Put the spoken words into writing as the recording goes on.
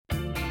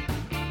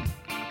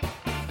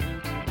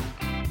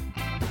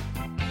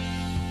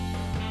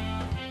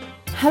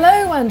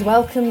Hello and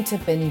welcome to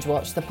Binge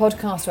Watch, the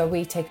podcast where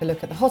we take a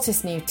look at the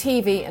hottest new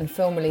TV and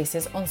film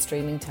releases on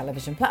streaming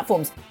television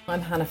platforms. I'm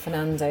Hannah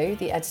Fernando,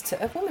 the editor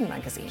of Woman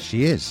magazine.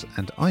 She is,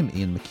 and I'm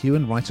Ian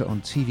McEwan, writer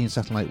on TV and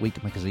Satellite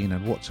Week magazine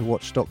and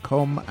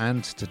whattowatch.com,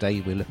 and today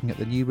we're looking at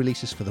the new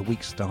releases for the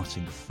week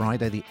starting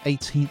Friday the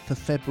 18th of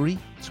February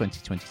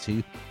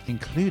 2022,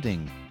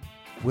 including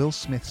Will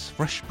Smith's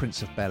Fresh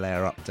Prince of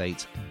Bel-Air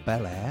update,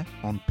 Bel-Air,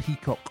 on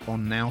Peacock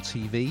on Now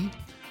TV,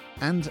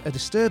 and a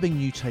disturbing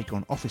new take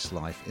on office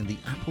life in the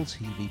Apple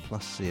TV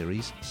Plus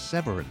series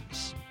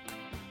Severance.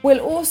 We'll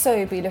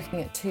also be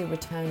looking at two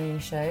returning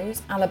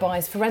shows,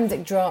 Alibi's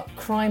forensic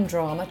crime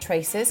drama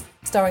Traces,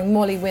 starring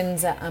Molly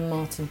Windsor and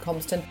Martin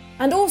Compston,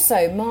 and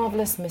also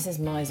Marvellous Mrs.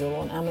 Maisel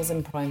on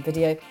Amazon Prime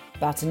Video,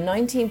 about a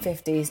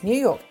 1950s New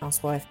York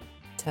housewife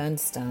turned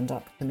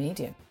stand-up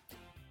comedian.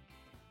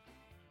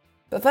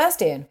 But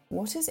first, Ian,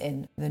 what is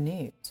in the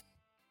news?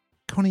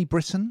 Connie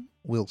Britton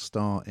will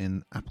star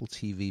in Apple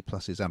TV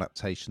Plus's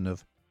adaptation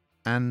of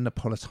Anne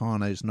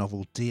Napolitano's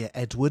novel Dear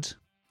Edward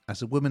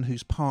as a woman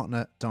whose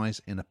partner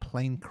dies in a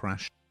plane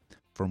crash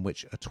from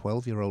which a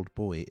 12-year-old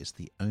boy is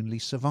the only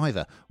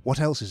survivor. What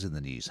else is in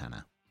the news,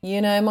 Hannah? You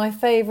know, my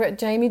favourite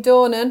Jamie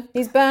Dornan.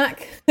 He's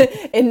back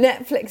in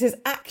Netflix's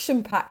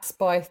action-packed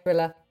spy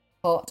thriller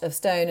Heart of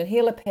Stone, and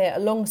he'll appear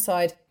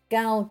alongside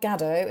Gal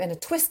Gadot in a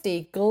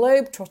twisty,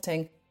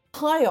 globe-trotting,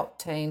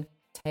 high-octane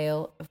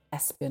tale of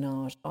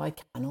espionage. I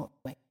cannot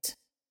wait.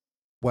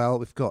 Well,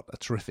 we've got a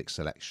terrific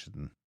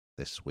selection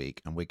this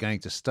week, and we're going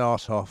to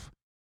start off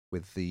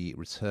with the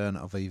return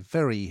of a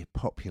very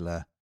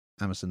popular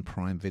Amazon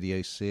Prime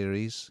Video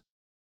series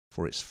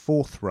for its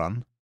fourth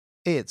run.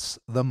 It's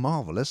The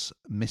Marvellous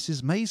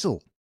Mrs.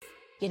 Maisel.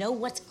 You know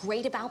what's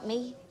great about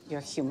me?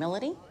 Your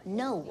humility?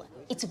 No,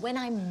 it's when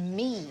I'm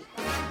me.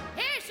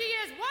 Here she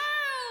is,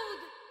 world!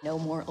 No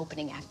more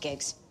opening act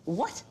gigs.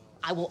 What?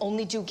 I will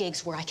only do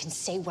gigs where I can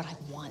say what I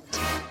want.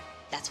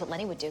 That's what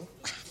Lenny would do.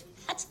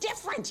 That's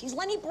different. He's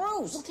Lenny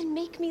Bruce. Well, then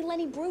make me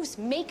Lenny Bruce.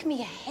 Make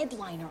me a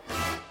headliner.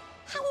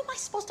 How am I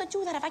supposed to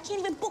do that if I can't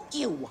even book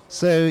you?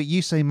 So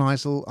you say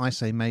Maisel, I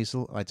say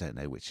Maisel. I don't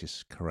know which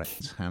is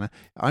correct, Hannah.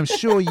 I'm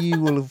sure you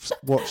will have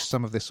watched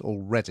some of this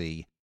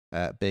already,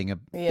 being a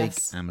big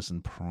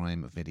Amazon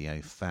Prime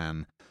Video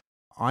fan.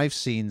 I've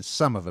seen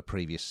some of a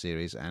previous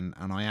series and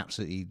I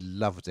absolutely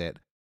loved it.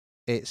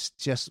 It's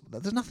just,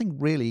 there's nothing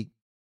really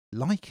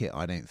like it,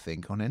 I don't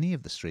think, on any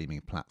of the streaming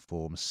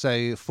platforms.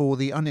 So for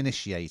the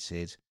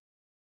uninitiated,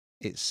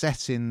 it's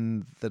set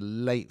in the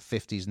late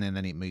 50s and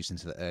then it moves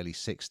into the early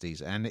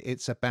 60s. And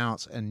it's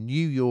about a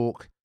New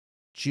York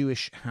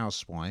Jewish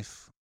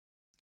housewife,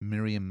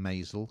 Miriam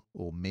Maisel,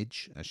 or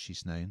Midge, as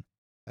she's known,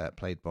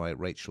 played by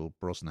Rachel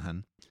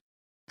Brosnahan.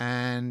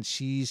 And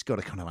she's got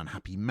a kind of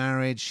unhappy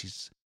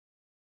marriage.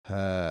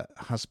 Her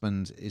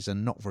husband is a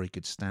not very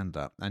good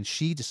stand-up. And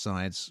she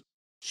decides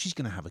she's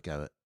going to have a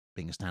go at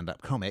being a stand-up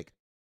comic.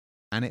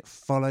 And it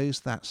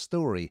follows that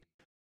story.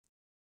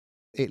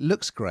 It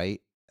looks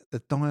great.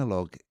 The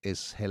dialogue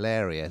is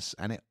hilarious,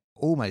 and it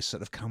almost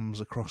sort of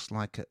comes across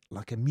like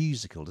a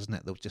musical, doesn't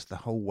it? Just the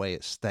whole way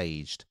it's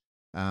staged.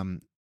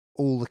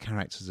 All the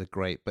characters are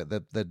great, but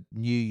the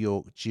New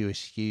York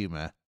Jewish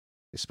humour,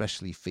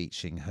 especially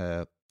featuring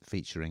her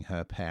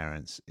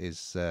parents,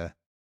 is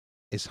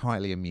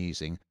highly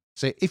amusing.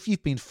 So if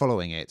you've been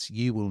following it,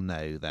 you will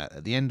know that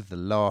at the end of the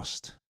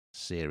last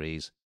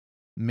series,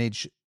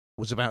 Midge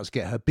was about to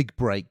get her big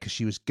break because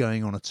she was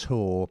going on a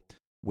tour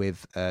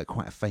with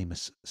quite a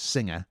famous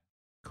singer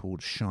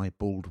called Shai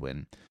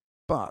Baldwin.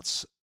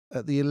 But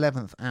at the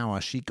 11th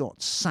hour, she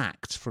got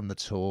sacked from the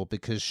tour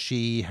because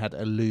she had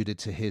alluded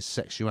to his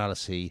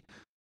sexuality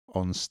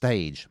on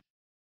stage.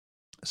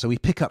 So we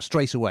pick up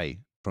straight away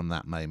from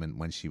that moment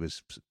when she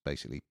was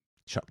basically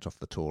chucked off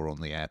the tour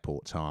on the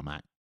airport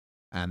tarmac.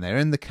 And they're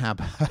in the cab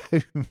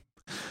home.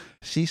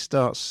 She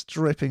starts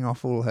stripping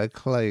off all her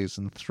clothes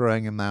and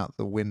throwing them out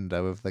the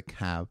window of the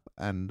cab.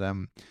 And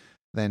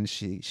then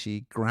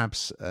she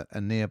grabs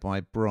a nearby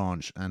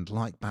branch and,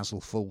 like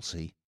Basil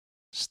Fawlty,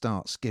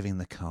 starts giving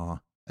the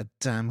car a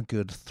damn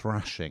good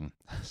thrashing.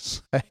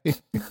 So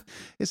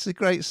it's a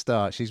great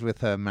start. She's with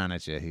her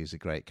manager, who's a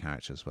great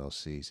character as well,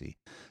 Susie.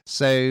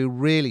 So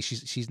really,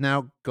 she's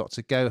now got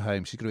to go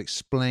home. She's got to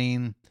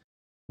explain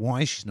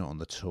why she's not on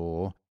the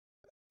tour.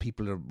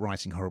 People are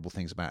writing horrible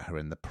things about her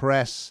in the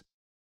press.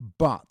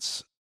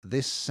 But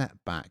this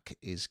setback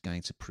is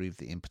going to prove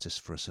the impetus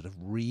for a sort of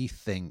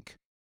rethink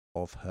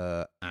of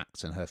her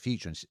act and her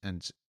future.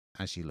 And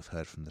as you'll have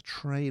heard from the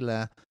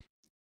trailer,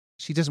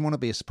 she doesn't want to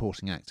be a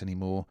supporting act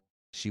anymore.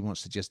 She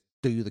wants to just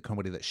do the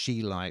comedy that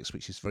she likes,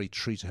 which is very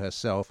true to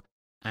herself,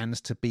 and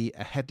to be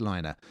a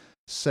headliner.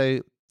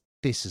 So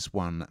this has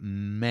won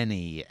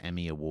many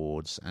Emmy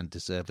Awards, and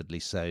deservedly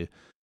so.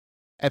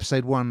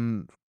 Episode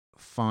 1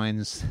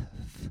 finds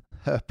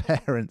her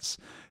parents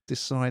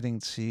deciding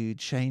to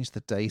change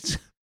the date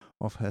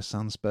of her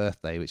son's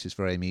birthday, which is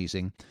very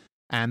amusing.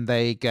 And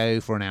they go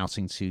for an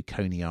outing to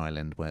Coney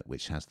Island,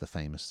 which has the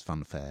famous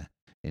fun fair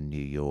in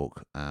New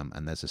York,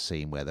 and there's a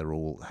scene where they're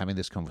all having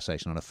this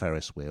conversation on a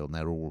Ferris wheel, and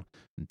they're all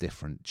in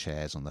different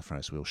chairs on the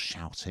Ferris wheel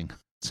shouting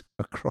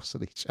across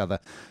at each other.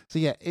 So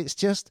yeah, it's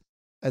just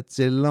a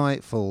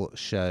delightful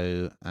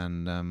show,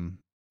 and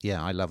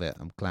yeah, I love it.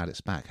 I'm glad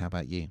it's back. How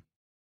about you?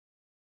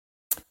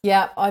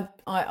 Yeah,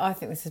 I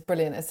think this is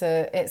brilliant.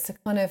 It's a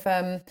kind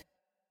of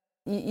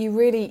you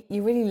really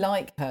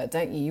like her,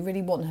 don't you? You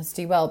really want her to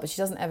do well, but she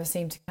doesn't ever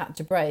seem to catch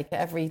a break.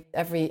 At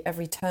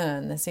every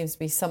turn, there seems to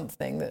be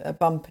something, a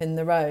bump in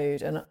the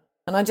road, and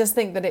I just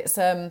think that it's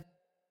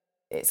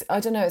I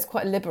don't know, it's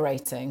quite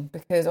liberating,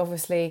 because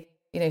obviously,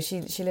 you know,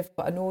 she lived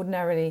quite an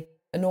ordinary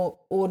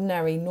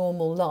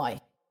normal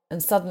life,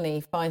 and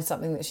suddenly finds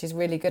something that she's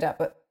really good at.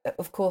 But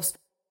of course,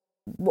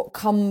 what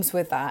comes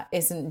with that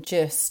isn't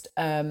just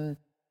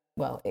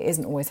well, it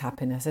isn't always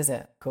happiness, is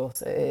it? Of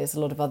course, it is a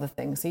lot of other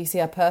things. So you see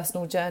her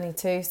personal journey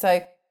too.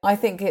 So I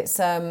think it's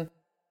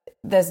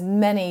there's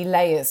many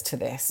layers to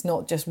this,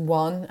 not just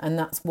one, and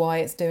that's why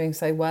it's doing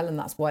so well, and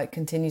that's why it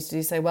continues to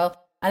do so well.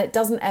 And it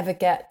doesn't ever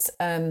get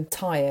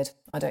tired.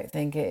 I don't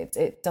think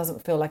it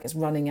doesn't feel like it's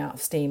running out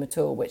of steam at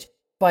all, which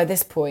by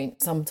this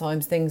point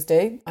sometimes things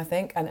do, I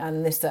think,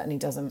 and this certainly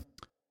doesn't.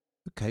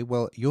 Okay,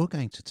 well, you're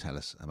going to tell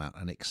us about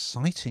an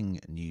exciting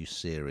new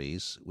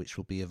series which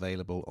will be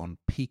available on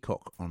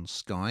Peacock on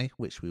Sky,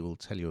 which we will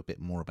tell you a bit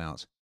more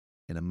about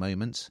in a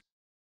moment.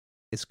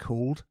 It's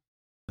called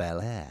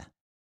Bel-Air.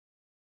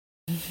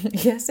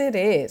 Yes, it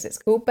is. It's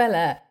called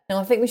Bel-Air. Now,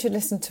 I think we should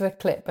listen to a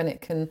clip, and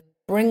it can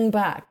bring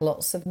back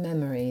lots of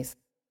memories.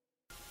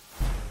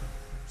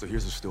 So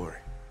here's the story.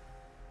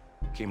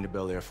 Came to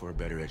Bel-Air for a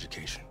better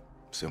education.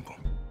 Simple.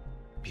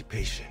 Be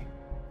patient.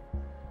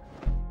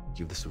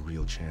 Give this a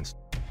real chance.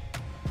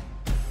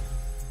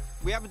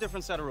 We have a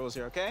different set of rules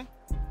here, okay?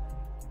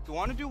 If you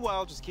want to do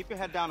well, just keep your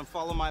head down and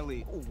follow my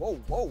lead. Whoa,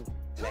 whoa.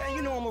 Man,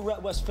 you know I'm gonna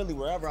rep West Philly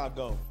wherever I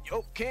go.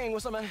 Yo, King,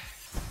 what's up, man?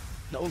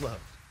 No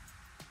love.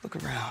 Look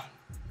around.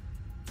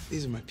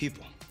 These are my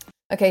people.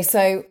 Okay,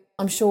 so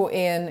I'm sure,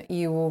 Ian,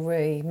 you will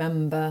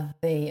remember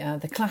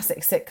the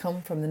classic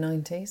sitcom from the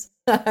 90s,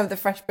 The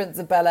Fresh Prince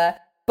of Bel-Air.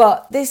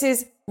 But this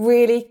is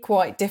really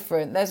quite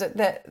different.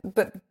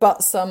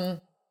 But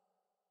some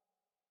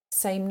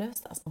sameness,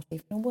 that's not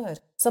even a word,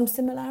 some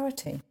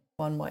similarity,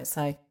 one might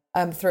say,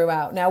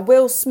 throughout. Now,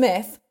 Will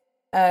Smith,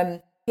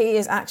 he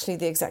is actually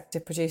the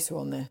executive producer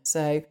on this.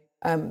 So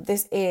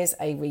this is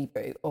a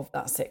reboot of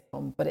that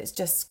sitcom, but it's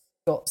just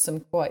got some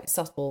quite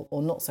subtle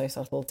or not so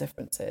subtle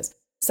differences.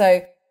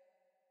 So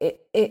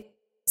it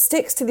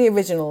sticks to the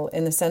original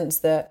in the sense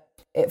that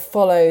it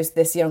follows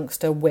this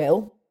youngster,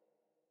 Will,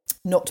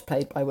 not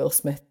played by Will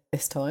Smith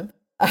this time,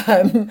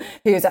 who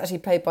is actually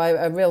played by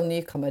a real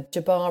newcomer,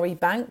 Jabari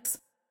Banks.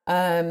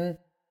 And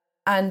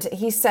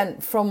he's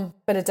sent from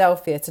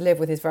Philadelphia to live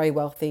with his very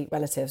wealthy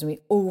relatives. And we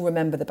all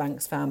remember the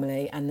Banks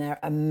family and their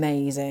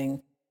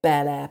amazing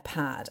Bel-Air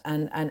pad.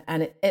 And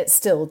it's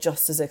still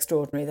just as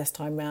extraordinary this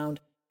time round,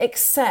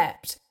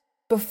 except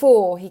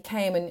before he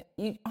came, and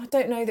I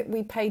don't know that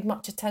we paid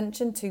much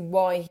attention to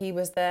why he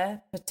was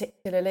there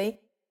particularly.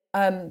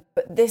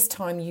 But this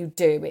time you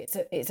do.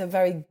 It's a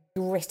very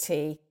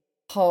gritty,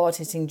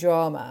 hard-hitting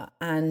drama,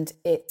 and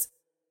it's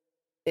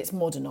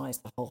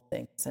modernised the whole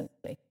thing,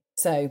 essentially.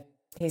 So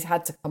he's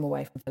had to come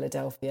away from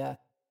Philadelphia,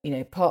 you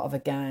know, part of a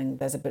gang.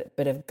 There's a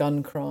bit of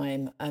gun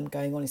crime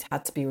going on. He's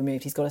had to be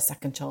removed. He's got a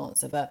second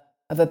chance of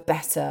a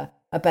better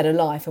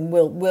life. And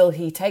will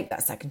he take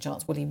that second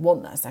chance? Will he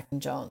want that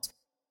second chance?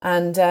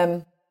 And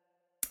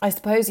I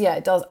suppose, yeah,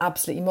 it does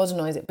absolutely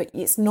modernise it, but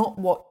it's not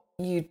what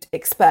you'd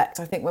expect.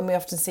 I think when we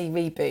often see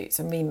reboots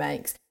and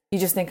remakes, you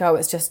just think, oh,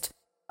 it's just,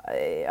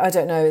 I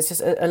don't know, it's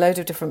just a load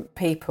of different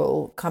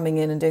people coming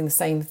in and doing the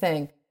same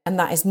thing. And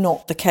that is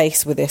not the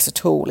case with this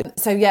at all.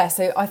 So, yeah,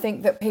 so I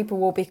think that people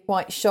will be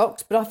quite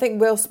shocked. But I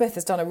think Will Smith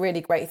has done a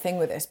really great thing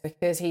with this,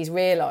 because he's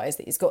realised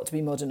that it's got to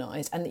be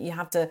modernised and that you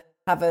have to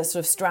have a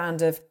sort of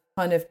strand of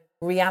kind of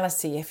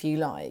reality, if you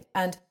like.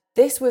 And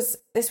this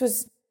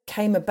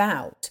came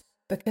about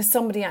because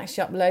somebody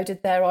actually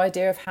uploaded their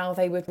idea of how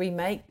they would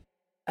remake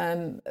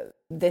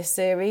this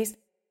series.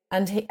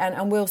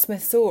 And Will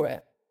Smith saw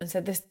it and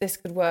said, this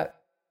could work,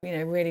 you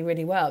know, really,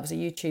 really well. It was a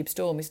YouTube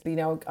storm. He said, you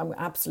know, I'm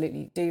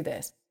absolutely do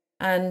this.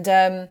 And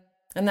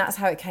that's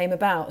how it came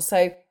about.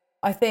 So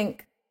I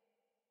think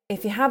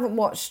if you haven't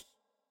watched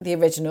the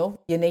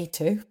original, you need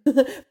to.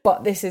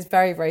 But this is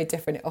very, very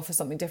different. It offers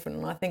something different,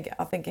 and I think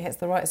it hits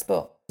the right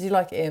spot. Did you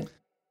like it, Ian?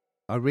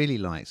 I really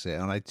liked it,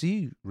 and I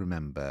do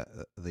remember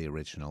the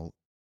original,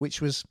 which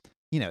was,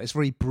 you know, it's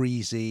very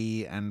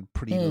breezy and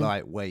pretty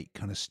lightweight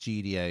kind of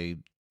studio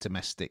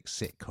domestic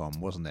sitcom,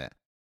 wasn't it?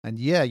 And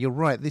yeah, you're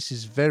right. This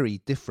is very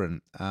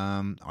different.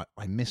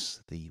 I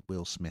miss the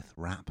Will Smith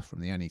rap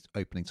from the only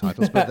opening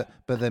titles, but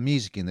the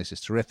music in this is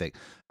terrific.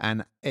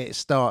 And it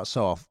starts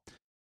off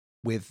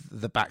with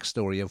the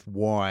backstory of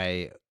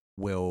why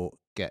Will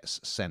gets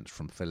sent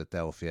from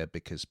Philadelphia,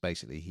 because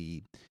basically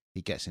he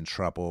gets in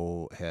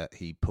trouble.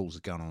 He pulls a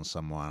gun on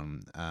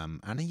someone,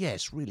 and yeah,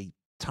 it's really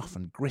tough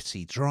and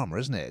gritty drama,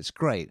 isn't it? It's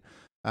great.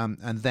 And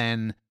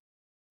then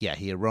yeah,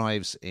 he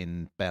arrives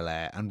in Bel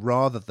Air, and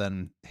rather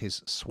than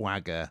his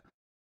swagger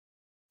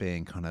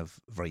being kind of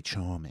very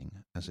charming,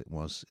 as it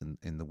was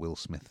in the Will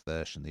Smith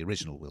version, the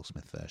original Will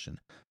Smith version,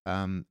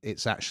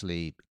 it's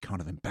actually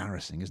kind of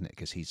embarrassing, isn't it?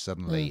 Because he's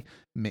suddenly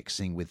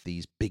mixing with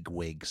these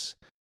bigwigs,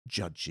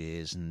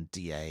 judges and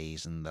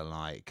DAs and the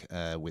like,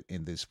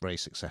 in this very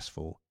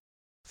successful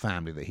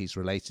family that he's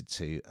related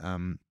to.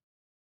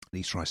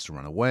 He tries to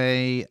run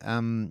away.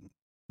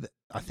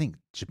 I think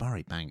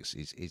Jabari Banks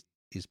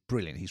is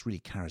brilliant. He's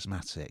really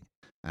charismatic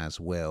as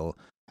Will,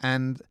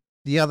 and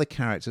the other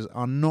characters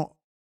are not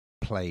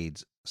played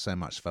so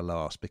much for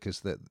laughs,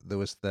 because there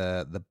was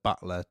the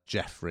butler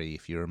Jeffrey,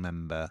 if you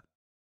remember.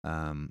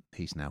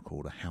 He's now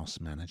called a house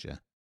manager.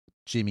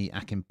 Jimmy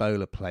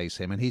Akimbola plays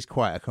him, and he's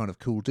quite a kind of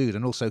cool dude.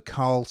 And also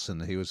Carlton,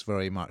 who was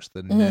very much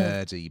the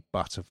nerdy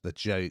butt of the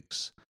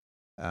jokes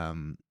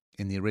in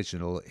the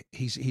original.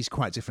 He's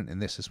quite different in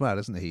this as well,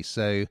 isn't he?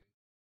 So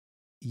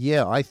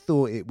yeah, I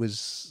thought it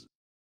was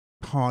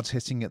hard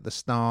hitting at the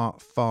start,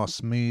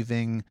 fast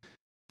moving.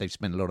 They've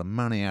spent a lot of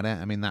money at it.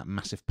 I mean, that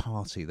massive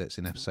party that's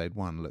in episode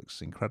 1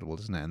 looks incredible,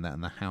 doesn't it?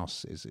 And the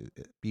house is a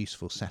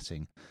beautiful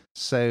setting.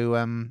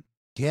 So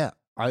yeah,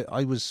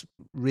 I was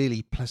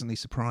really pleasantly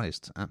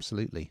surprised,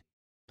 absolutely.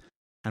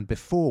 And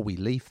before we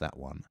leave that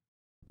one,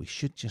 we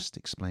should just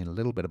explain a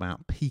little bit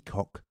about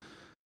Peacock,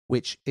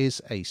 which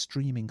is a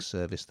streaming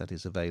service that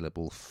is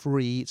available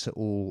free to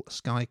all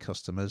Sky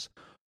customers,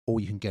 or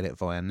you can get it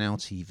via Now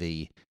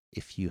TV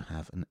if you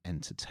have an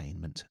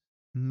entertainment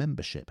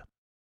membership.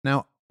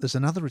 Now, there's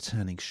another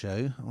returning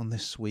show on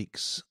this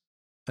week's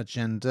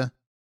agenda.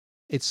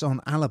 It's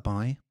on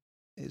Alibi.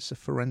 It's a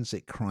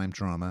forensic crime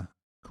drama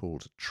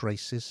called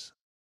Traces.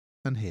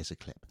 And here's a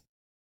clip.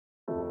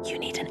 You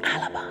need an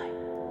alibi.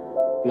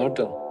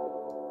 Murder.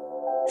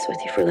 It's with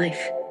you for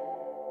life.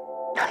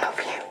 I love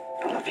you.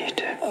 I love you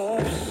too.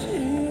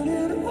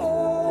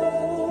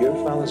 Your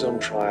father's on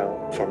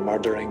trial for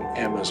murdering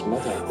Emma's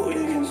mother.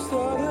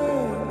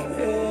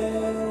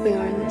 We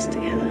are in this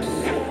together.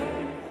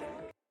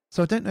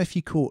 So I don't know if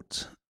you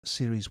caught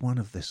series 1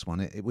 of this one.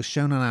 It was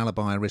shown on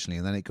Alibi originally,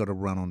 and then it got a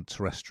run on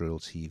terrestrial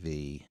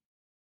TV.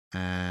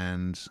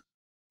 And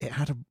it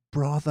had a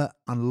rather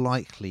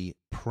unlikely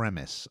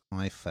premise,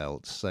 I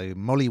felt. So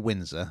Molly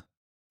Windsor,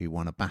 who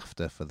won a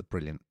BAFTA for the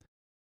brilliant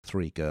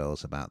Three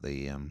Girls about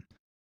the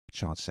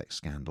child sex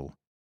scandal,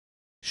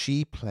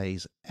 she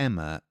plays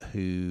Emma,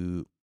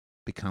 who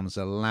becomes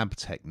a lab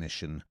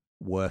technician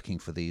working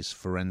for these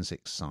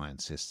forensic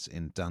scientists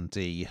in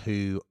Dundee,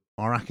 who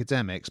are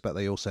academics, but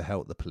they also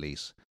help the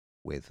police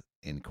with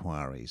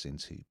inquiries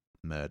into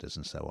murders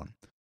and so on.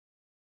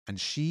 And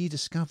she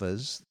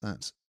discovers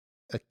that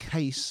a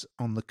case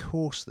on the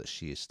course that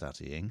she is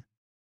studying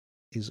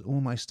is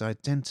almost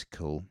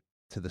identical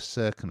to the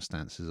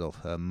circumstances of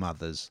her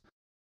mother's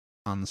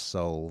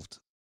unsolved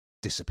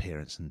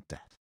disappearance and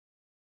death.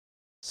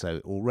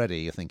 So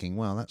already you're thinking,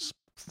 well, that's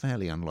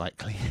fairly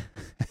unlikely.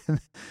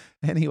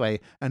 Anyway,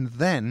 and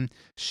then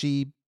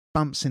she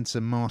bumps into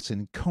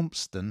Martin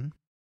Compston,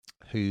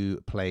 who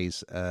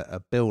plays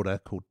a builder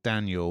called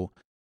Daniel,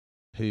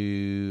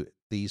 who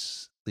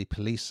the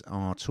police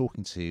are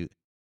talking to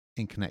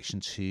in connection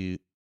to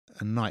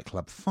a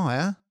nightclub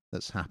fire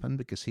that's happened,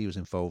 because he was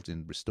involved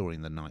in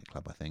restoring the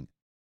nightclub, I think.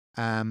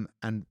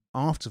 And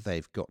after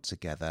they've got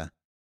together,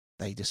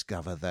 they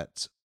discover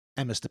that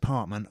Emma's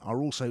department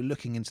are also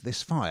looking into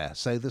this fire.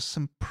 So there's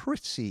some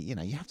pretty,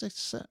 you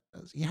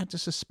had to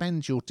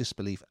suspend your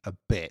disbelief a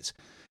bit.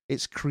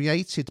 It's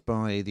created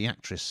by the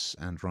actress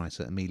and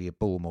writer Amelia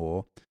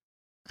Bullmore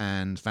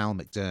and Val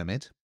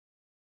McDermid,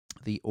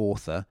 the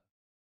author.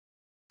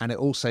 And it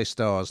also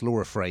stars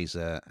Laura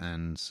Fraser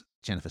and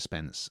Jennifer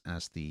Spence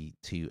as the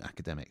two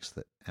academics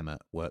that Emma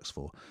works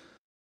for.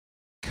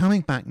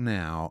 Coming back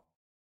now,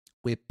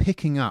 we're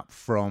picking up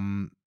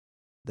from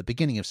the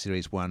beginning of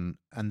Series 1,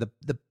 and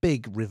the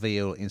big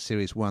reveal in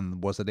Series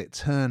 1 was that it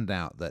turned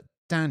out that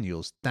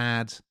Daniel's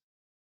dad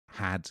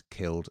had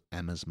killed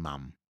Emma's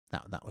mum.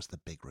 That was the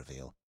big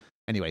reveal.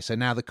 Anyway, so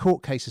now the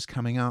court case is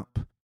coming up,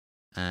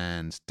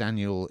 and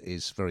Daniel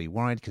is very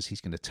worried because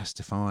he's going to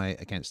testify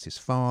against his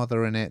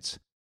father in it.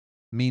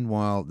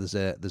 Meanwhile, there's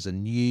a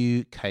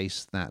new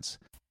case that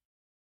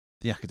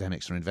the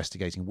academics are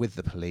investigating with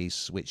the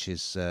police, which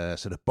is a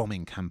sort of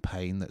bombing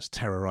campaign that's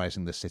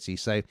terrorising the city.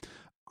 So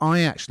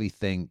I actually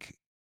think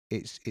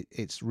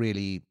it's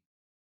really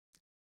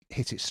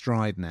hit its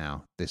stride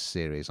now, this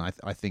series.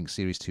 I think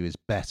Series 2 is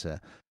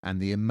better, and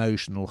the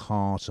emotional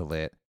heart of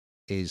it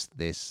is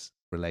this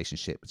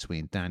relationship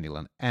between Daniel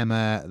and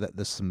Emma. That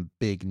there's some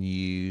big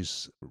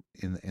news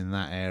in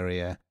that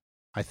area.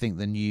 I think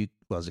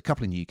there's a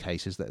couple of new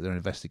cases that they're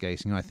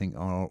investigating, I think,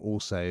 are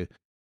also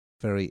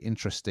very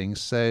interesting.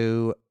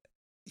 So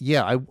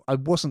yeah, I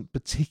wasn't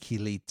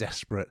particularly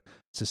desperate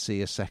to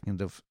see a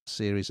second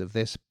series of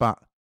this, but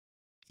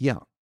yeah,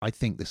 I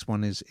think this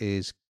one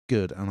is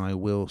good, and I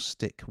will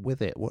stick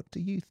with it. What do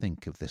you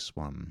think of this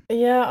one?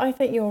 Yeah, I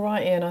think you're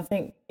right, Ian. I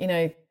think,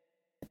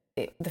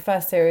 the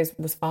first series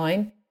was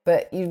fine.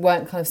 but you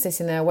weren't kind of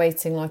sitting there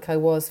waiting like I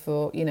was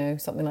for,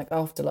 something like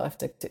Afterlife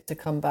to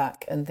come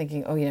back and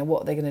thinking, oh,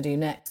 what are they going to do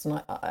next?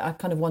 And I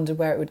kind of wondered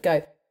where it would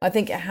go. I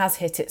think it has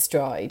hit its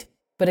stride.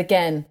 But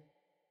again,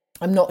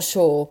 I'm not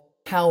sure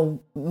how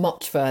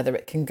much further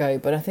it can go.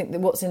 But I think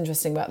that what's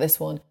interesting about this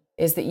one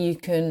is that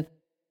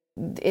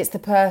it's the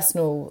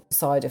personal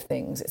side of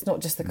things. It's not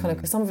just the kind of,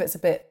 because some of it's a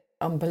bit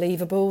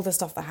unbelievable, the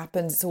stuff that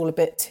happens. It's all a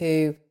bit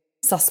too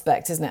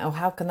suspect, isn't it? Oh,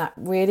 how can that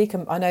really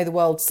I know the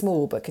world's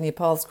small, but can your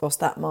paths cross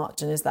that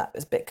much? And is that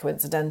a bit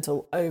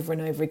coincidental over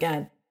and over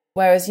again?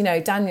 Whereas,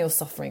 Daniel's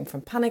suffering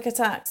from panic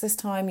attacks this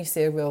time. You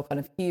see a real kind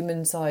of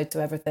human side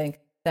to everything.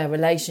 Their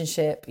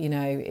relationship,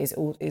 is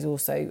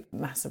also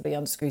massively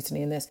under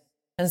scrutiny in this.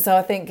 And so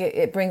I think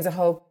it brings a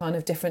whole kind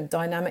of different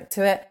dynamic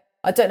to it.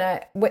 I don't know,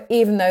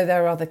 even though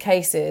there are other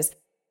cases,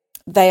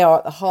 they are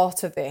at the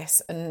heart of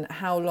this, and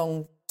how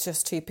long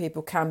just two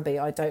people can be,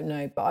 I don't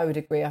know. But I would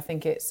agree. I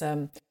think it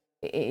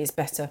is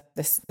better,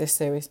 this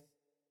series.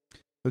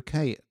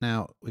 Okay,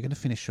 now we're going to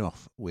finish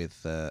off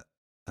with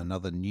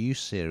another new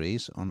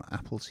series on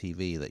Apple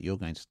TV that you're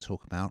going to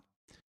talk about.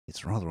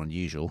 It's rather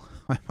unusual,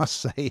 I must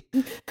say.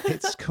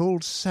 It's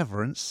called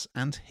Severance,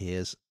 and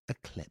here's a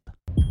clip.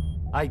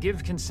 I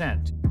give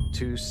consent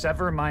to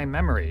sever my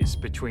memories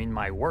between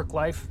my work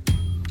life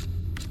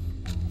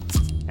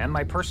and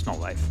my personal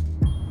life.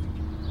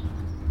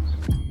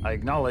 I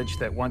acknowledge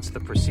that once the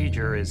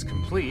procedure is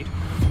complete,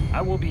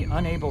 I will be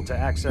unable to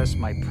access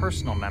my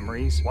personal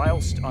memories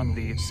whilst on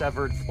the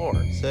severed floor.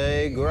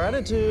 Say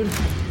gratitude.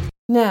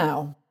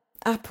 Now,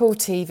 Apple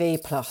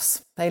TV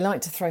Plus, they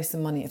like to throw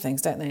some money at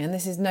things, don't they? And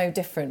this is no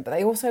different, but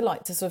they also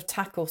like to sort of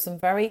tackle some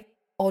very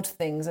odd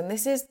things. And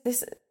this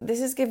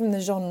is given the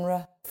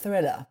genre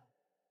thriller.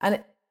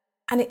 And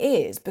it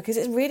is, because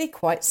it's really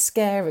quite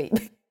scary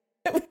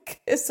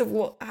because of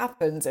what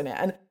happens in it.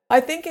 And I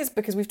think it's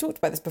because we've talked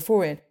about this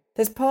before, Ian.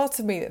 There's part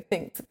of me that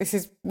thinks that this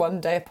is one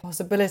day a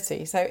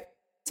possibility. So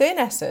in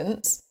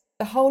essence,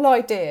 the whole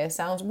idea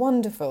sounds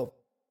wonderful.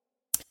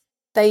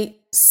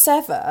 They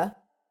sever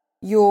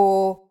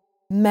your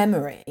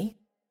memory.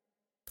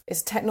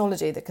 It's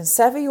technology that can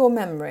sever your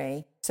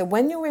memory. So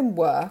when you're in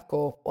work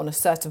or on a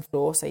certain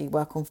floor, say you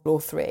work on floor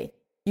 3,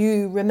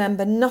 you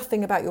remember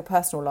nothing about your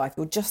personal life.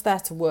 You're just there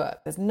to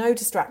work. There's no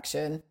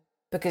distraction,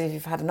 because if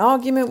you've had an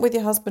argument with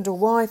your husband or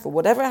wife or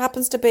whatever it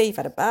happens to be, you've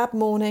had a bad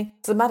morning,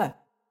 it doesn't matter.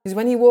 Because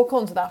when you walk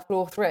onto that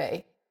floor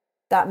 3,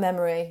 that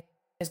memory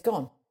is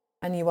gone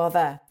and you are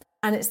there.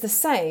 And it's the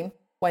same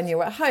when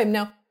you're at home.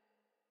 Now,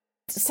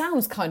 it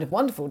sounds kind of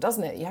wonderful,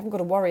 doesn't it? You haven't got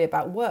to worry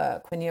about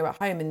work when you're at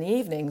home in the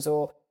evenings,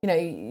 or,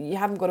 you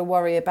haven't got to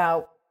worry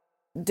about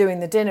doing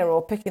the dinner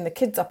or picking the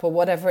kids up or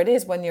whatever it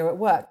is when you're at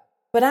work.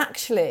 But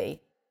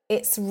actually,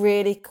 it's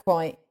really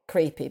quite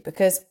creepy,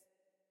 because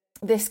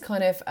this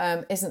kind of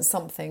isn't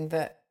something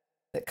that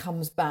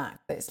comes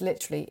back. That it's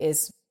literally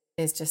is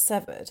just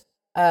severed.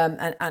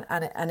 And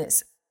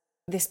it's,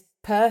 this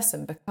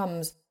person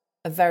becomes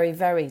a very,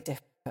 very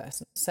different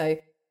person. So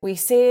we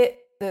see it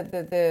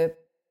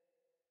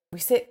we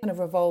see it kind of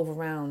revolve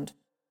around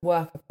a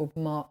worker called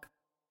Mark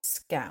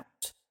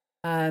Scout,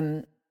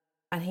 and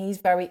he's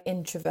very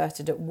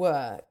introverted at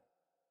work,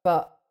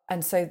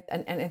 and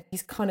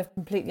he's kind of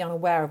completely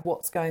unaware of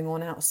what's going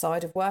on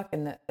outside of work,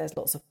 and that there's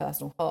lots of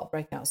personal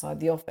heartbreak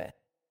outside the office.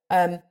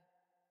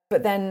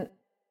 But then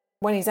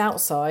when he's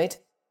outside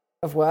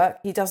of work,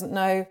 he doesn't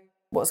know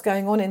what's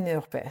going on in the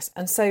office.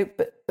 And so,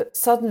 but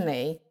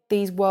suddenly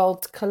these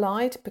worlds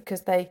collide,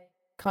 because they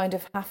kind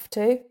of have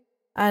to.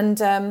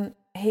 And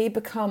he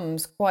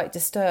becomes quite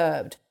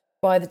disturbed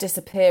by the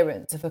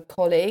disappearance of a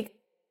colleague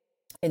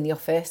in the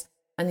office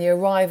and the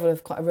arrival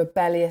of quite a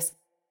rebellious,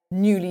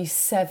 newly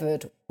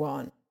severed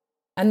one.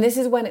 And this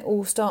is when it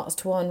all starts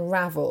to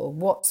unravel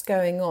what's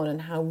going on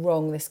and how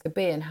wrong this could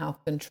be and how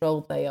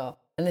controlled they are.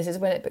 And this is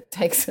when it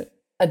takes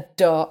a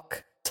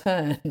dark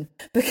turn,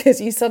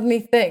 because you suddenly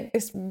think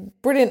this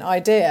brilliant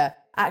idea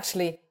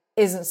actually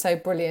isn't so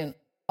brilliant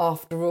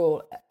after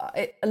all.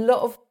 I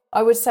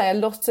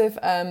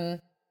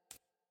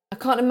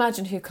can't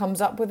imagine who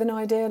comes up with an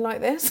idea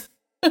like this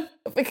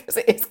because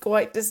it is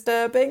quite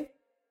disturbing.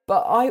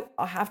 But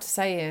I have to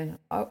say, Ian,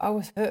 I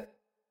was hooked.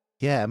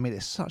 Yeah, I mean,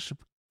 it's such a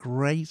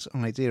great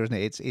idea, isn't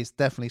it? It's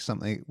definitely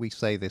something, we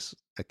say this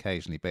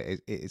occasionally, but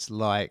it's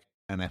like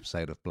an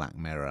episode of Black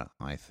Mirror,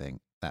 I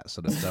think, that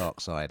sort of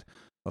dark side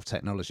of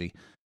technology.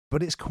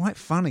 But it's quite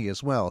funny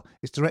as well.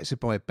 It's directed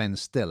by Ben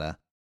Stiller,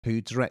 who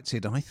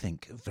directed, I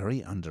think, a very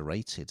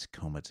underrated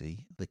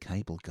comedy, The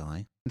Cable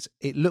Guy.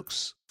 It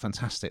looks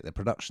fantastic. The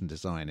production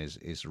design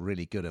is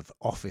really good, of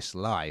office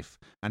life,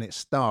 and it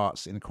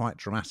starts in quite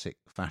dramatic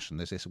fashion.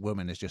 There's this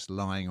woman is just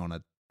lying on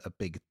a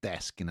big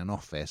desk in an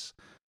office,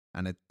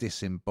 and a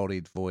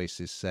disembodied voice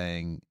is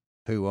saying,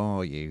 "Who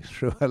are you?"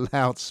 through a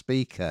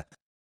loudspeaker.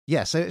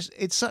 Yeah, so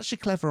it's such a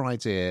clever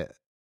idea.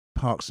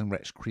 Parks and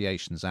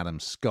Recreation's Adam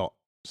Scott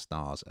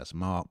stars as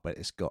Mark, but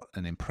it's got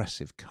an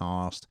impressive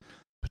cast.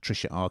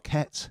 Patricia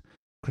Arquette,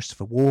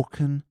 Christopher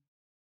Walken,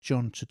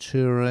 John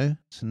Turturro,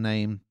 to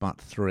name but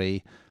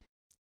 3.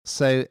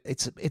 So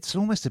it's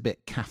almost a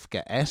bit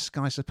Kafka-esque,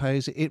 I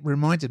suppose. It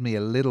reminded me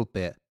a little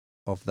bit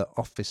of the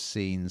office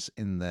scenes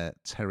in the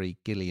Terry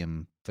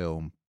Gilliam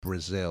film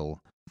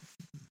Brazil.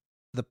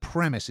 The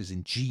premise is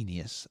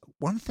ingenious.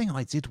 One thing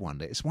I did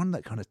wonder, it's one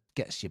that kind of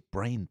gets your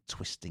brain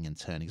twisting and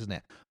turning, isn't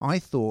it? I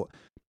thought,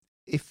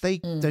 if they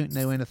don't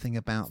know anything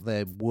about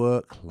their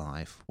work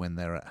life when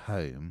they're at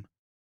home,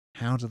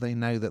 how do they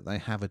know that they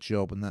have a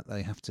job and that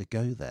they have to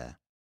go there?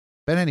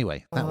 But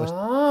anyway, that was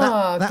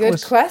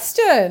good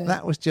question.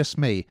 That was just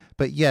me.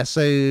 But yeah,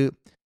 so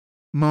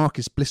Mark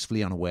is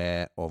blissfully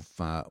unaware of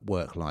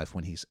work life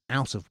when he's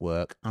out of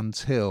work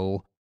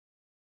until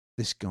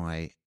this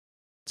guy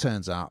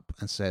turns up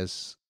and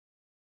says,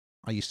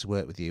 I used to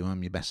work with you,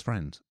 I'm your best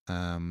friend,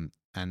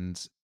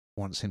 and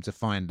wants him to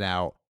find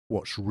out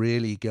what's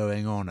really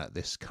going on at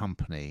this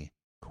company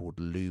called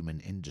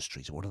Lumen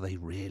Industries. What are they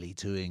really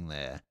doing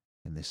there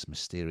in this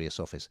mysterious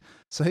office?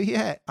 So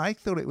yeah, I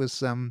thought it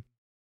was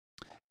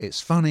it's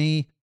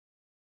funny,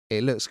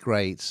 it looks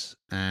great,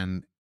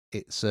 and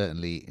it's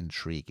certainly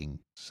intriguing.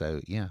 So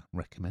yeah,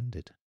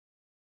 recommended.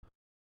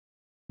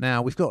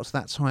 Now we've got to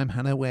that time,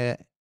 Hannah, where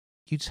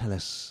you tell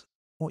us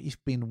what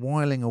you've been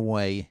whiling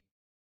away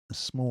the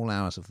small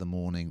hours of the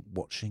morning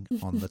watching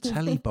on the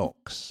telly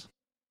box.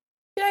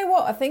 You know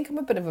what? I think I'm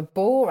a bit of a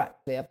bore,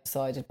 actually, I've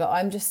decided, but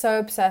I'm just so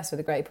obsessed with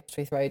the Great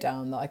Pottery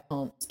Throwdown that I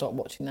can't stop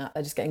watching that.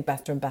 They're just getting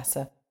better and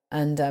better.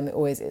 And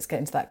it's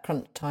getting to that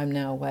crunch time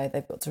now where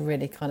they've got to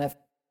really kind of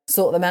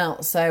sort them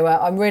out. So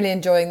I'm really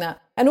enjoying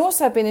that. And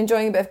also I've been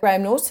enjoying a bit of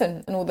Graham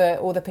Norton and all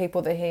the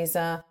people that he's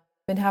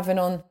been having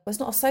on. Well, it's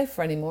not a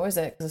sofa anymore, is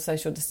it? Because of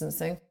social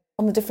distancing.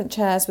 On the different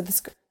chairs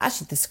with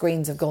actually the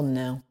screens have gone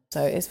now.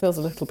 So it feels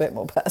a little bit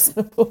more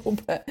personable.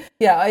 But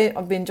yeah,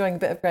 I've been enjoying a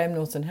bit of Graham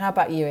Norton. How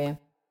about you, Ian?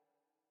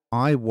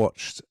 I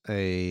watched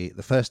the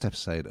first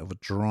episode of a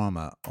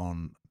drama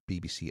on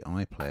BBC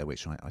iPlayer,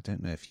 which I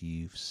don't know if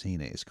you've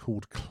seen it. It's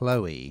called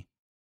Chloe,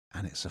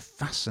 and it's a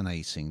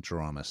fascinating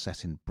drama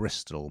set in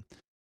Bristol,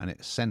 and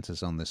it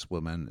centres on this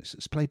woman.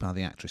 It's played by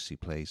the actress who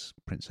plays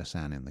Princess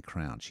Anne in The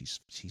Crown.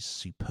 She's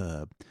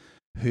superb,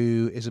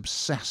 who is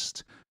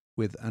obsessed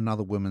with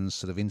another woman's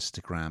sort of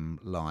Instagram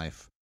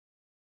life,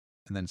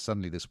 and then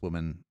suddenly this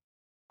woman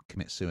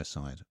commits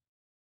suicide.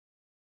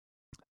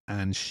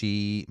 And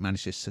she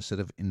manages to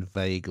sort of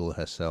inveigle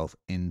herself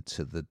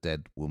into the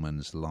dead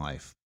woman's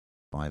life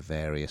by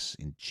various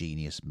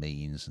ingenious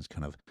means and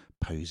kind of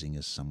posing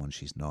as someone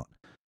she's not.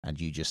 And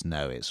you just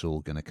know it's all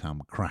going to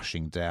come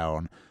crashing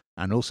down.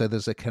 And also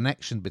there's a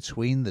connection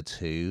between the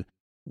two,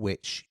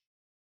 which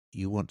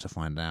you want to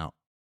find out,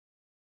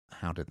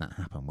 how did that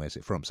happen? Where's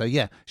it from? So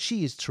yeah,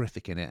 she is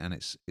terrific in it, and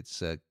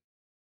it's a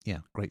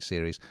great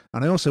series.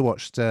 And I also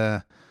watched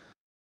the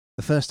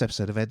first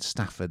episode of Ed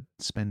Stafford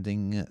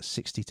spending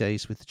 60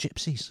 days with the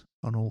Gypsies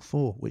on All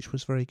Four, which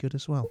was very good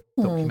as well.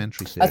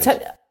 Documentary series.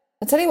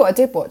 I'll tell you what I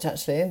did watch,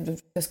 actually,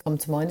 just come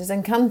to mind, is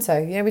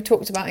Encanto. Yeah, we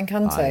talked about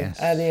Encanto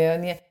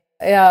earlier.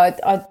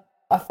 And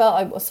I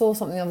felt I saw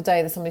something the other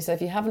day that somebody said,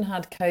 if you haven't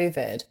had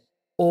COVID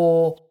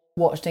or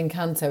watched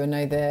Encanto and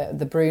know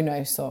the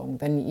Bruno song,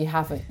 then you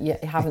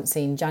haven't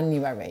seen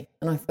January.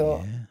 And I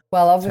thought,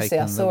 well, obviously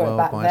I saw it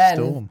back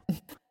then.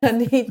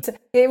 And it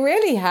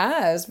really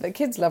has, but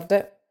kids loved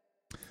it.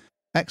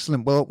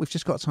 Excellent. Well, we've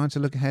just got time to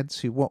look ahead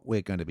to what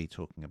we're going to be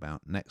talking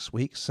about next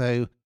week.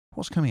 So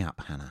what's coming up,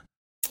 Hannah?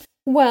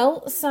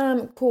 Well,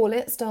 Sam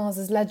Corlett stars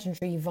as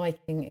legendary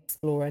Viking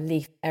explorer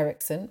Leif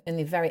Erikson in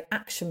the very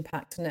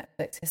action-packed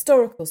Netflix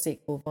historical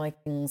sequel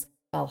Vikings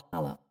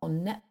Valhalla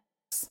on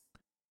Netflix.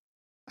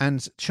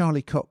 And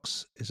Charlie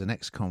Cox is an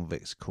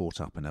ex-convict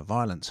caught up in a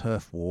violent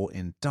turf war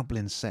in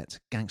Dublin-set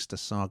gangster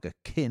saga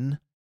Kin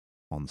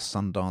on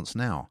Sundance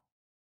Now.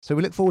 So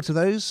we look forward to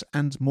those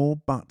and more,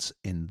 but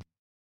in